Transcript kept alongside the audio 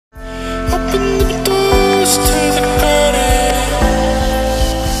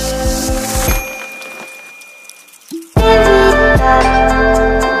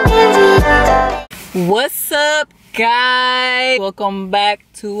guys, welcome back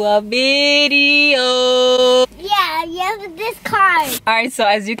to a video. Yeah, with this car. Alright, so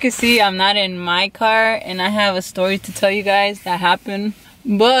as you can see, I'm not in my car and I have a story to tell you guys that happened.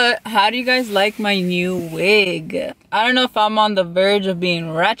 But how do you guys like my new wig? I don't know if I'm on the verge of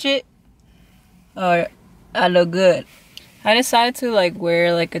being ratchet or I look good. I decided to like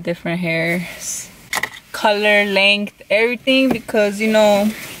wear like a different hair color, length, everything, because you know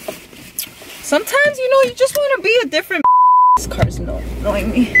sometimes you just want to be a different. This car's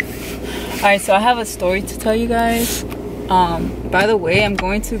annoying me. All right, so I have a story to tell you guys. By the way, I'm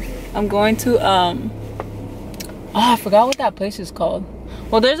going to oh, I forgot what that place is called.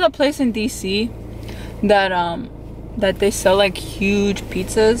 Well, there's a place in DC that they sell like huge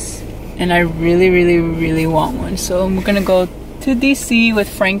pizzas, and I really want one. So I'm gonna go to DC with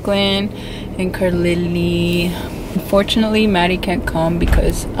Franklin and Carlili. Unfortunately, Maddie can't come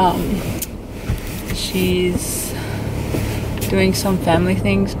because she's doing some family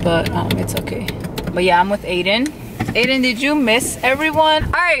things, but it's okay. But yeah, I'm with Aiden. Aiden, did you miss everyone?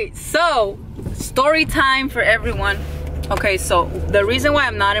 All right, so story time for everyone. Okay, so the reason why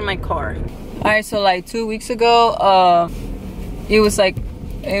I'm not in my car. All right, so like 2 weeks ago, it was a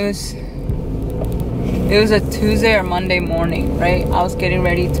Tuesday or Monday morning, right? I was getting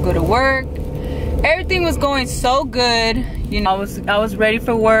ready to go to work. Everything was going so good, you know. I was ready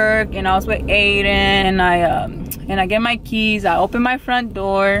for work, and I was with Aiden, and I get my keys. I open my front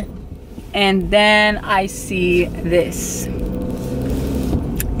door, and then I see this.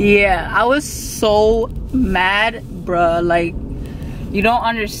 Yeah, I was so mad, bruh. Like, you don't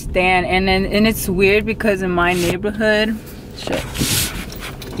understand. And it's weird because in my neighborhood,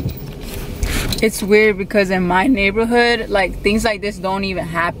 it's weird because in my neighborhood, like, things like this don't even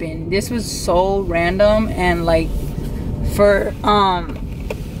happen. This was so random, and like for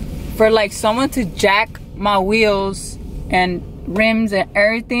like someone to jack my wheels and rims and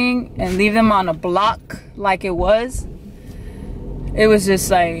everything and leave them on a block like it was just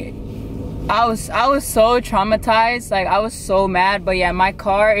like I was so traumatized. Like, I was so mad. But yeah, my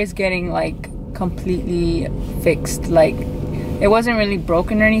car is getting like completely fixed. Like, it wasn't really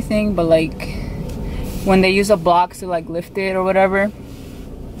broken or anything, but like when they use a block to like lift it or whatever,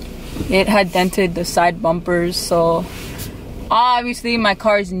 it had dented the side bumpers. So obviously my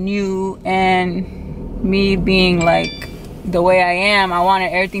car is new, and me being like the way I am, I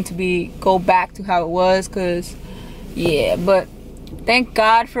wanted everything to go back to how it was, cause yeah. But thank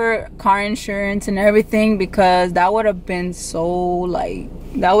God for car insurance and everything, because that would have been so like,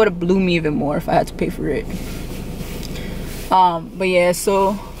 that would have blew me even more if I had to pay for it. But yeah,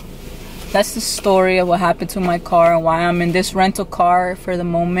 so that's the story of what happened to my car and why I'm in this rental car for the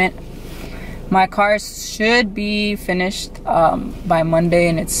moment. My car should be finished by Monday,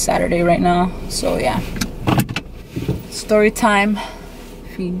 and it's Saturday right now. So yeah, story time.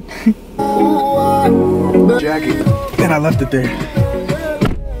 Feed. Jackie, and I left it there.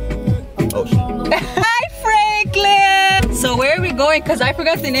 Oh shit. Hi Franklin! So where are we going? Cause I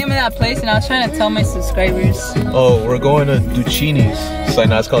forgot the name of that place, and I was trying to tell my subscribers. Oh, we're going to Duccini's. It's like,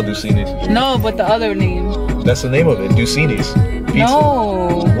 no, it's called Duccini's. No, but the other name. That's the name of it, Duccini's Pizza.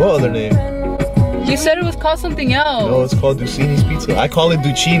 No. What other name? You said it was called something else. No, it's called Duccini's Pizza. I call it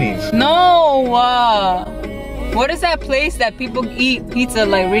Duccini's. No. What is that place that people eat pizza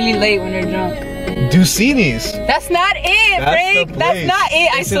like really late when they're drunk? Duccini's. That's not it, Frank. That's not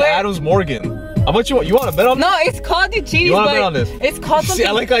it. I swear. It's in Adams Morgan. How much you want? You want to bet on this? No, it's called Duccini's. You want to bet on this? It's called something. See,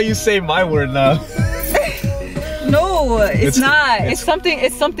 I like how you say my word now. No, it's not. It's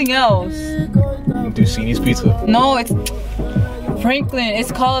something else. Duccini's Pizza. No, it's Franklin.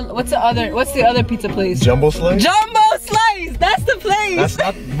 It's called, what's the other pizza place? Jumbo Slice? Jumbo Slice! That's the place!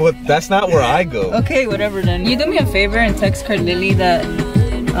 That's not where I go. Okay, whatever then. You do me a favor and text Carlili that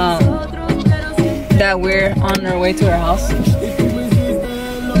we're on our way to her house.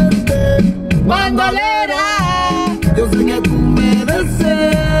 Bandolera. Yo sé que tú me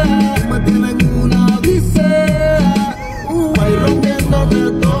deseas, me tienen una odisea, voy rompiéndote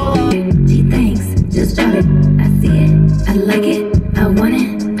todo. Gee, thanks, just drop it, I see it, I like it, I want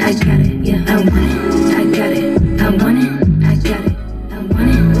it, I got it, yeah, I want it, I got it, I want it, I got it, I want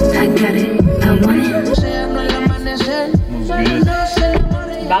it, I got it, I want it.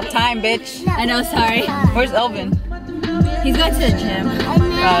 About time, bitch. I know, sorry. Where's Elvin? He's going to the gym.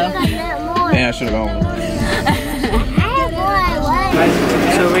 Man, I should have gone.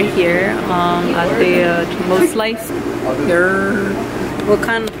 So we're here at the Jumbo Slice. What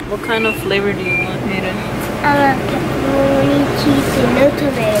kind of flavor do you want, Hayden? Pepperoni, cheese, and no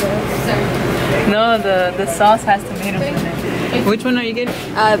tomatoes. No, the sauce has tomatoes in it. Which one are you getting?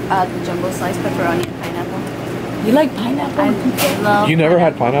 The Jumbo Slice, pepperoni, and pineapple. You like pineapple? I love You never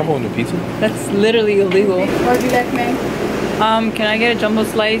had pineapple in a pizza? That's literally illegal. What would you like, ma'am? Can I get a jumbo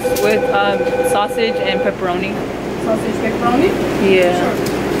slice with sausage and pepperoni? Sausage pepperoni? Yeah. Sure.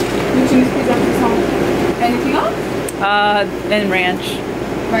 Blue cheese pizza this home. Anything else? And ranch.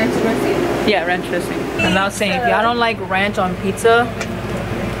 Ranch dressing? Yeah, ranch dressing. And I was saying, if y'all don't like ranch on pizza,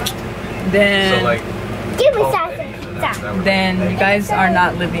 then So like, Give me sausage. then you guys are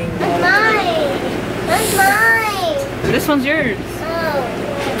not living. That's mine. That's mine. This one's yours. Oh.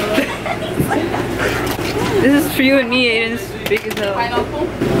 This is for you and me, Aiden. It's big as hell. Pineapple?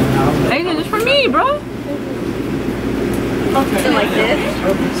 Aiden, this is for me, bro. Okay. Like this?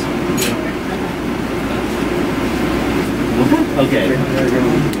 Okay.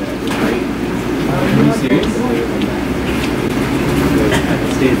 Are you serious?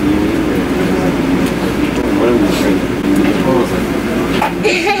 State of the Union. What am I doing?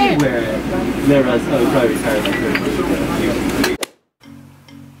 Where never else. Oh, probably retired like 30 years ago.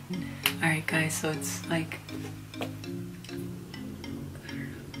 Alright guys, so it's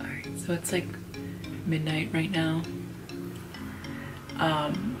like midnight right now.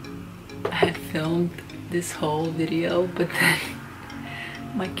 I had filmed this whole video, but then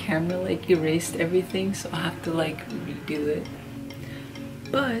my camera like erased everything, so I have to like redo it.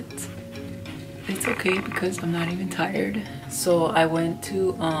 But it's okay because I'm not even tired. So I went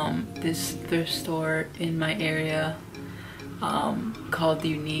to this thrift store in my area called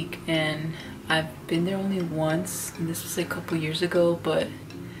Unique, and I've been there only once, and this was like a couple years ago, but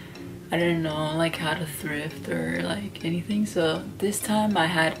I didn't know like how to thrift or like anything. So this time I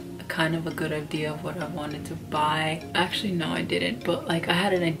had kind of a good idea of what I wanted to buy. Actually no, I didn't, but like I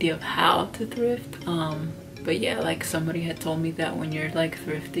had an idea of how to thrift. But yeah, like somebody had told me that when you're like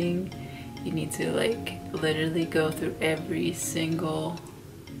thrifting, you need to like literally go through every single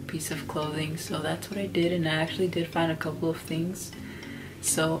piece of clothing. So that's what I did, and I actually did find a couple of things.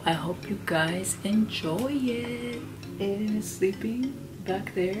 So I hope you guys enjoy it. Aiden is sleeping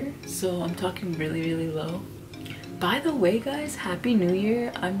back there, so I'm talking really low. By the way guys, Happy New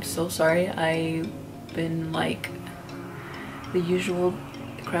Year. I'm so sorry I've been like the usual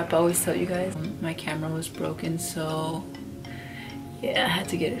crap I always tell you guys. My camera was broken, so yeah, I had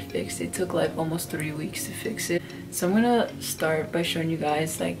to get it fixed. It took like almost 3 weeks to fix it. So I'm gonna start by showing you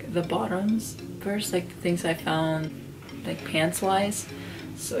guys like the bottoms first, like the things I found like pants wise.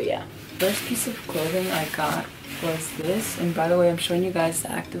 So yeah, first piece of clothing I got was this, and by the way I'm showing you guys the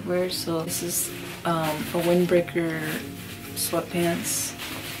activewear. So this is a windbreaker sweatpants,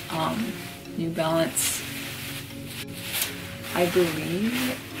 New Balance. I believe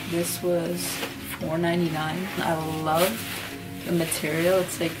this was $4.99. I love the material.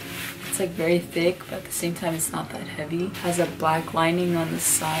 It's like very thick, but at the same time it's not that heavy. It has a black lining on the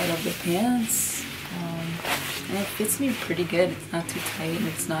side of the pants, and it fits me pretty good. It's not too tight and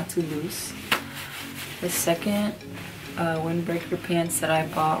it's not too loose. The second windbreaker pants that I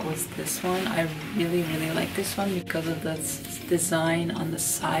bought was this one. I really like this one because of the design on the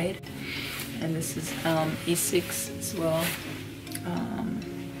side, and this is A6 as well.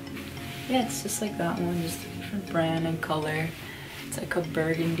 Yeah, it's just like that one, just a different brand and color. It's like a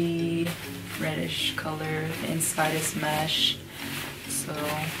burgundy reddish color. The inside is mesh. So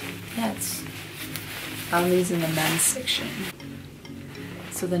yeah, found these in the men's section.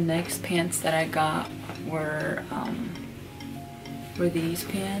 So the next pants that I got were these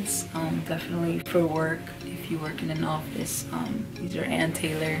pants. Definitely for work, if you work in an office. These are Ann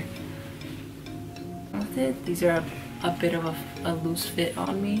Taylor. With it, these are a bit of a loose fit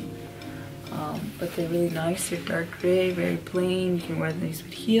on me. But they're really nice. They're dark gray, very plain. You can wear these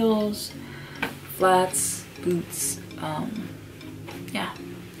with heels, flats, boots. Yeah,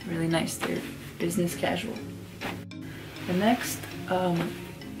 really nice. They're business casual. The next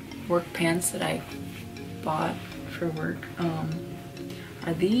work pants that I bought for work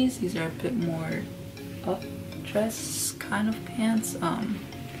are these. These are a bit more up dress kind of pants.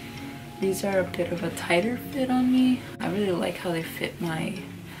 These are a bit of a tighter fit on me. I really like how they fit my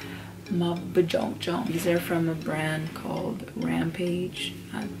bajonk. These are from a brand called Rampage.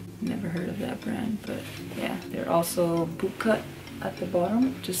 I've never heard of that brand, but yeah, they're also boot cut at the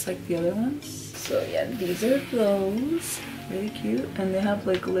bottom, just like the other ones. So yeah, these are those. Really cute, and they have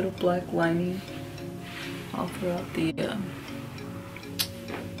like a little black lining all throughout the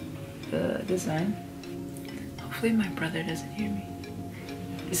design. Hopefully my brother doesn't hear me.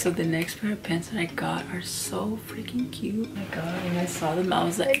 So the next pair of pants that I got are so freaking cute. Oh my god, when I saw them I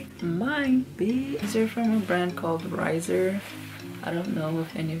was like, mine, bitch. These are from a brand called Riser. I don't know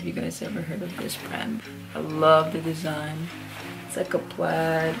if any of you guys ever heard of this brand. I love the design. It's like a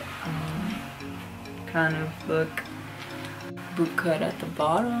plaid kind of look. Boot cut at the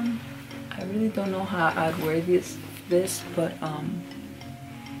bottom. I really don't know how I'd wear this, but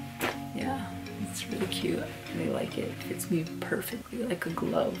yeah, it's really cute. I really like it. It fits me perfectly like a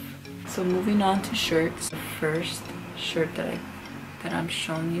glove. So moving on to shirts. The first shirt that I'm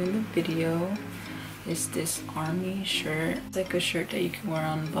showing you in the video is this army shirt. It's like a shirt that you can wear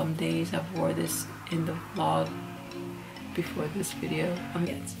on bum days. I've wore this in the vlog before this video.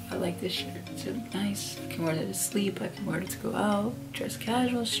 Yes, I like this shirt. It's really nice. I can wear it to sleep. I can wear it to go out, dress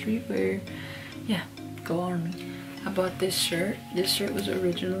casual, streetwear. Yeah, go army. I bought this shirt. This shirt was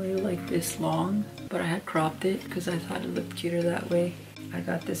originally like this long, but I had cropped it because I thought it looked cuter that way. I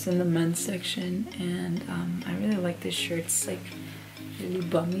got this in the men's section, and I really like this shirt. It's like really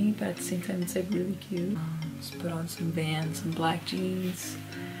bummy, but at the same time it's like really cute. Just put on some Vans, some black jeans.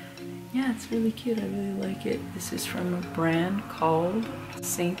 Yeah, it's really cute. I really like it. This is from a brand called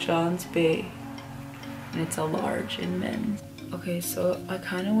St. John's Bay, and it's a large in men's. Okay, so I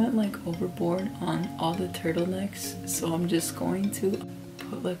kind of went like overboard on all the turtlenecks, so I'm just going to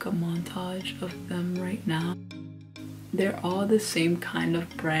put like a montage of them right now. They're all the same kind of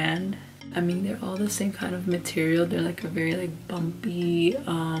brand. I mean, they're all the same kind of material. They're like a very like bumpy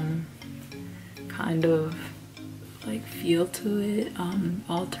kind of like feel to it.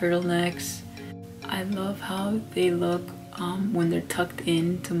 All turtlenecks. I love how they look when they're tucked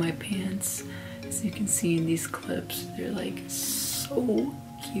into my pants. As you can see in these clips, they're like so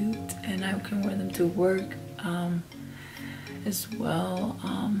cute, and I can wear them to work as well.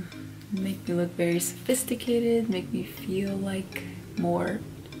 Make me look very sophisticated, make me feel like more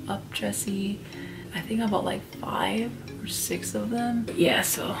up dressy. I think I bought like 5 or 6 of them. But yeah,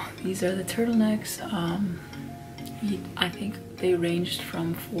 so these are the turtlenecks. I think they ranged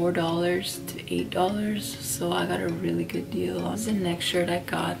from $4 to $8, so I got a really good deal. This is the next shirt I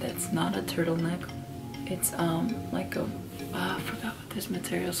got that's not a turtleneck. It's like a I forgot what this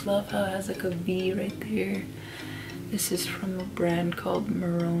material is. Love how it has like a V right there. This is from a brand called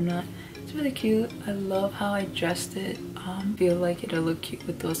Morona. It's really cute. I love how I dressed it. Feel like it'll look cute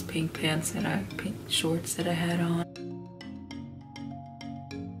with those pink pants and pink shorts that I had on.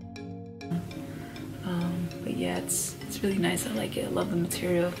 But yeah, it's really nice. I like it. I love the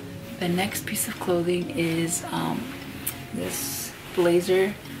material. The next piece of clothing is this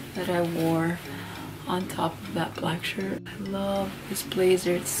blazer that I wore on top of that black shirt. I love this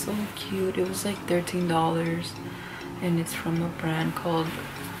blazer. It's so cute. It was like $13, and it's from a brand called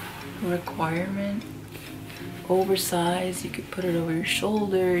Requirement. Oversized. You could put it over your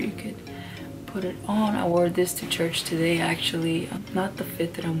shoulder. You could put it on. I wore this to church today, actually. Not the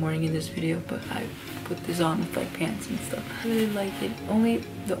fit that I'm wearing in this video, but I put this on with like pants and stuff. I really like it.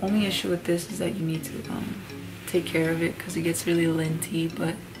 The only issue with this is that you need to take care of it because it gets really linty,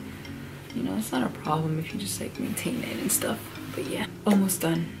 but you know, it's not a problem if you just like maintain it and stuff. But yeah, almost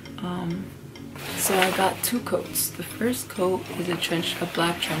done. So I got 2 coats. The first coat is a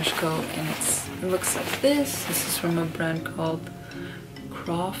black trench coat, and it looks like this. This is from a brand called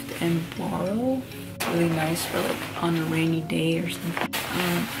Croft and Borrow. Really nice for like on a rainy day or something.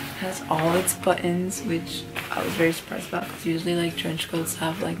 Has all its buttons, which I was very surprised about because usually like trench coats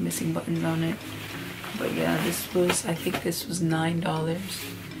have like missing buttons on it. But yeah, I think this was $9.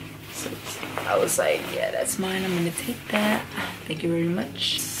 So I was like, yeah, that's mine. I'm gonna take that. Thank you very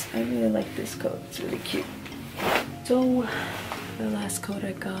much. I really like this coat. It's really cute. So the last coat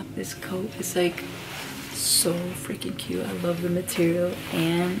I got, this coat is like so freaking cute. I love the material,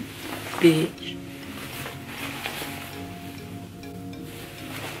 and bitch,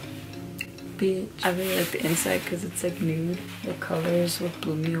 I really like the inside because it's like nude. The color is what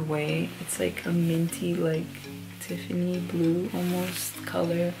blew me away. It's like a minty, like Tiffany blue almost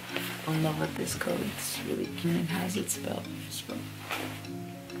color. I'm in love with this coat. It's really cute, and it has its belt as well.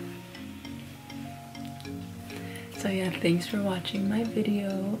 So yeah, thanks for watching my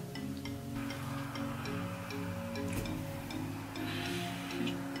video.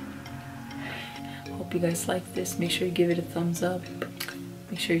 Hope you guys like this. Make sure you give it a thumbs up.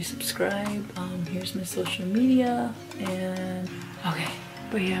 Make sure you subscribe. Here's my social media, and okay.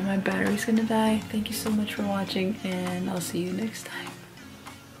 But yeah, my battery's gonna die. Thank you so much for watching, and I'll see you next time.